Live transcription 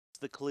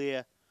the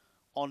clear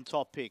on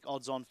top pick,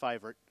 odds on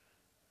favourite.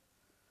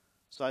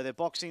 So they're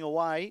boxing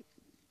away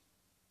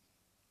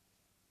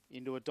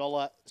into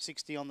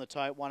 $1.60 on the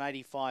tote,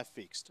 185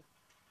 fixed.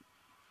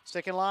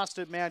 Second last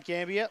at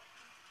Mt-Gambier.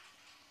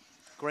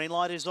 Green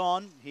light is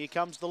on. Here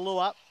comes the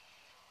lure.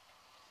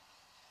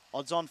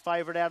 Odds on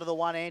favourite out of the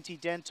one,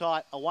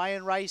 Anti-Dentite. Away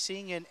and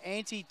racing, and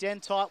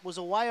Anti-Dentite was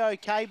away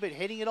okay, but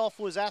heading it off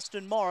was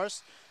Aston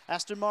Morris.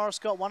 Aston Morris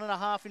got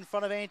 1.5 in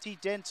front of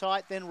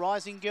Anti-Dentite, then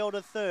Rising Girl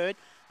to third.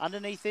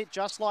 Underneath it,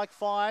 Just Like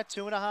Fire,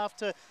 2.5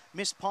 to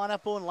Miss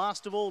Pineapple, and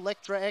last of all,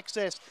 Electra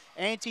Excess.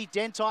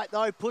 Anti-Dentite,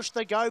 though, pushed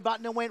the go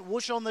button and went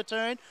whoosh on the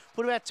turn.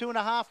 Put about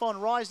 2.5 on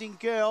Rising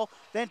Girl,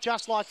 then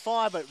Just Like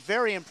Fire, but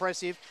very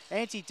impressive.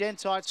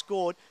 Anti-Dentite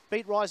scored,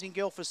 beat Rising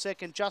Girl for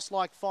second, Just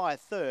Like Fire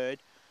third.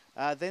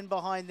 Then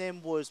behind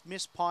them was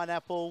Miss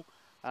Pineapple.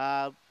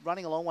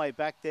 Running a long way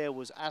back there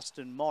was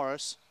Aston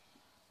Morris.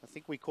 I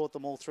think we caught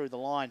them all through the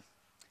line.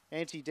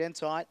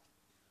 Anti-Dentite,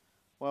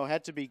 well,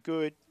 had to be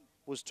good.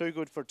 Was too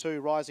good for two,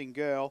 Rising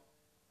Girl.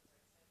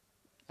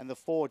 And the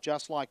 4,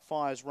 Just Like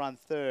Fire's run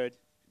third.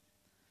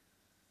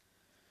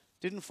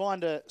 Didn't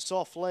find a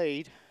soft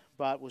lead,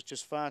 but was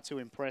just far too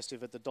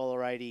impressive at the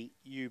 $1.80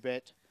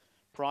 U-Bet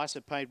price.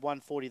 It paid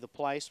 $1.40 the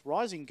place.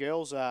 Rising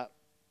Girls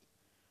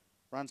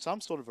run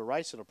some sort of a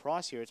race at a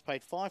price here. It's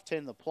paid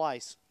 $5.10 the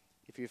place.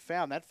 If you've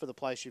found that for the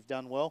place, you've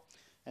done well.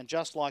 And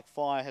Just Like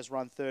Fire has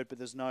run third, but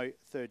there's no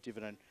third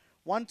dividend.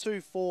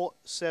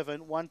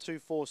 1247,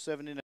 1247 in